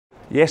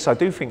Yes, I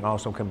do think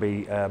Arsenal can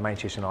beat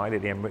Manchester United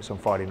at the Emirates on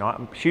Friday night.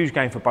 Huge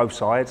game for both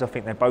sides. I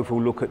think they both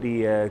will look at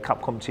the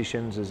cup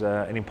competitions as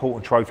an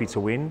important trophy to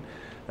win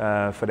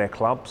for their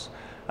clubs.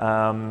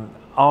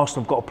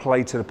 Arsenal have got to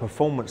play to the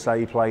performance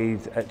they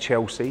played at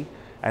Chelsea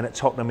and at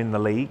Tottenham in the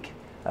league.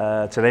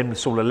 To them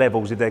sort of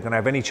levels, if they're going to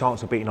have any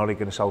chance of beating Ole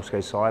Gunnar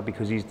Solskjær's side,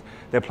 because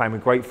they're playing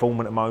with great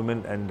form at the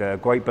moment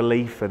and great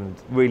belief and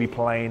really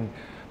playing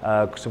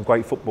some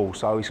great football.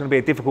 So it's going to be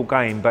a difficult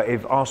game, but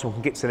if Arsenal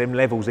can get to them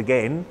levels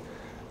again,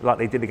 like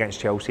they did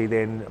against Chelsea,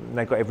 then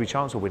they've got every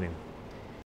chance of winning.